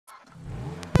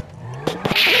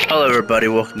Hello everybody,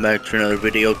 welcome back to another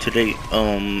video. Today,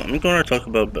 I'm gonna talk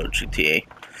about GTA,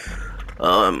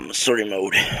 story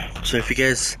mode. So if you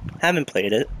guys haven't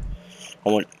played it,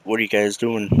 what are you guys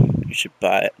doing? You should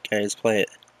buy it, guys, play it.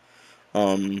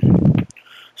 Um,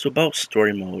 so about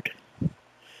story mode,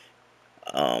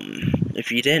 if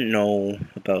you didn't know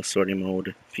about story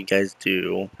mode, if you guys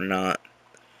do or not,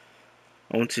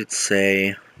 I want to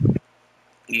say,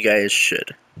 you guys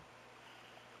should.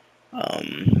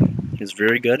 It's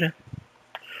very good.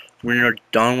 When you're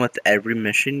done with every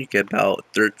mission, you get about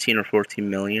 13 or 14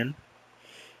 million.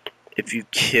 If you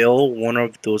kill one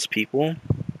of those people,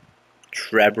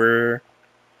 Trevor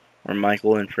or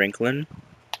Michael and Franklin,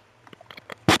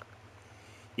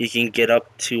 you can get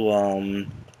up to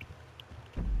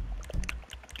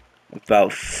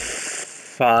about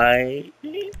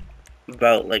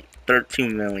like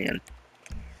 13 million,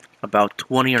 about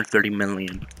 20 or 30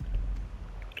 million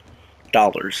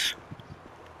dollars.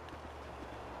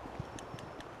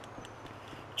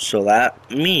 So that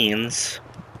means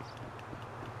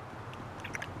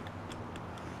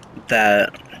that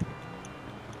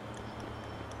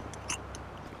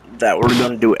we're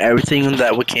gonna do everything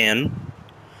that we can.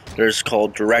 There's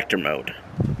called director mode.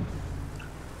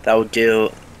 That will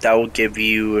give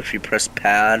you, if you press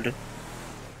the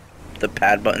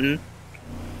pad button,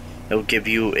 it will give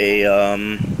you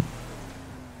a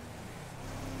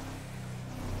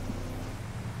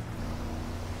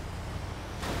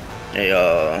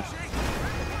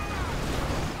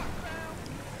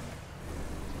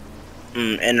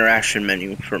interaction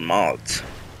menu for mods.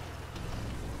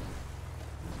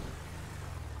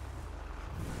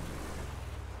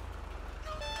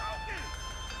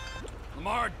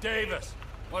 Lamar Davis,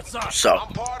 what's up? So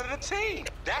I'm part of the team.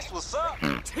 That's what's up.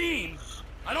 Team?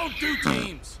 I don't do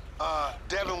teams.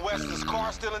 Devin Weston's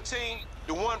car stealing team,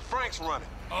 the one Frank's running.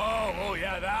 Oh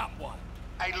yeah, that one.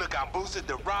 Hey, look, I boosted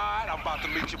the ride. I'm about to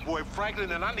meet your boy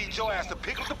Franklin, and I need your ass to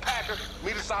pick up the Packer,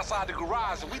 meet us outside the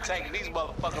garage, and we taking these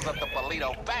motherfuckers up to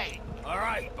Polito Bay. All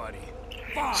right, buddy.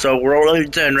 Fine. So we're already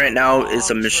done right now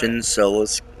is a mission, so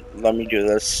let me do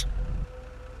this.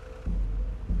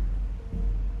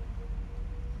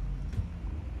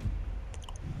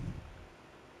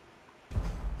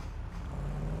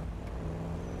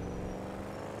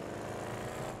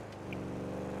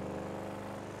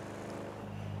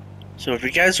 So if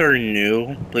you guys are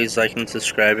new, please like and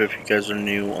subscribe if you guys are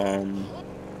new.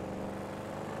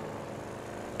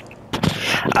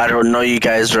 I don't know you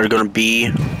guys are gonna be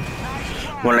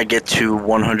when I get to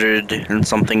 100 and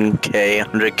something K,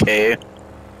 100K,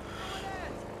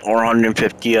 or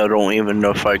 150. I don't even know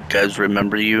if I guys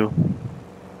remember you.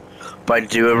 But I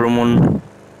do, everyone.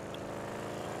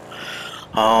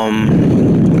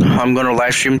 I'm gonna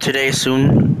live stream today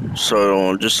soon,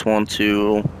 so just want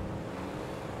to.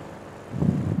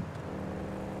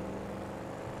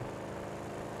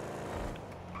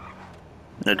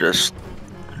 Let's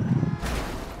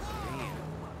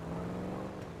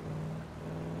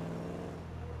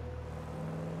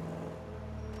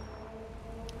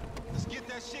get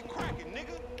that shit cracking,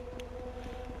 nigga.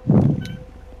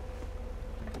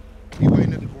 He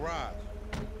waiting at the garage.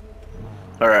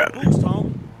 Alright. Boost,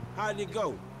 home. How did it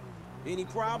go? Any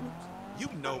problems? You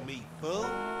know me, fool.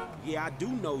 Yeah, I do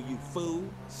know you, fool.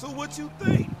 So what you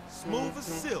think? Smooth as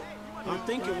silk. I'm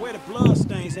thinking where the blood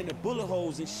stains and the bullet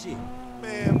holes and shit.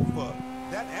 Man, fuck.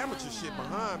 That amateur shit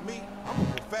behind me, I'm a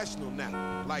professional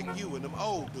now. Like you and them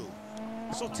old dudes.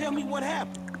 So tell me what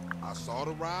happened. I saw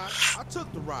the ride, I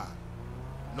took the ride.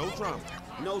 No drama.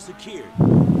 No security.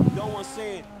 No one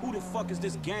saying, who the fuck is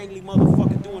this gangly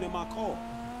motherfucker doing in my car?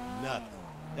 Nothing.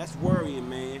 That's worrying,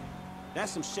 man.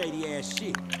 That's some shady ass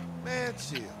shit. Man,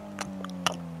 chill.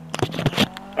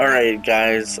 Alright,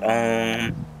 guys,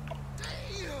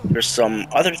 there's some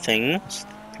other things.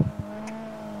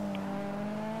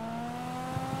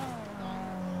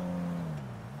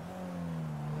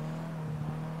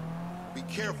 Be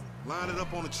careful. Line it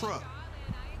up on the truck.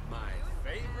 My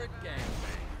favorite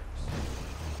gangbangers.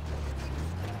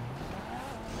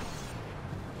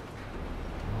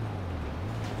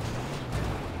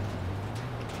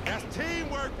 That's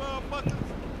teamwork, motherfuckers.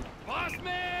 Boss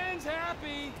man's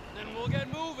happy, then we'll get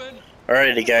moving.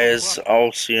 Alrighty, guys,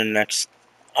 I'll see you next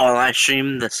live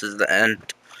stream. This is the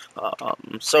end.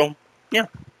 So, yeah.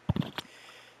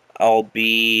 I'll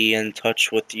be in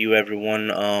touch with you,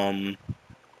 everyone.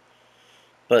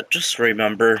 But just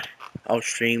remember, I'll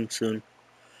stream soon.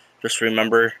 Just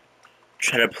remember,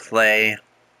 try to play,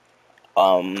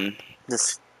 try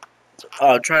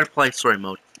to play story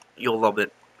mode. You'll love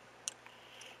it.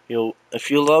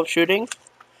 If you love shooting,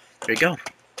 there you go.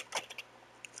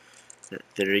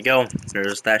 There you go.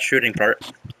 There's that shooting part.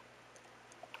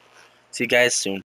 you guys soon.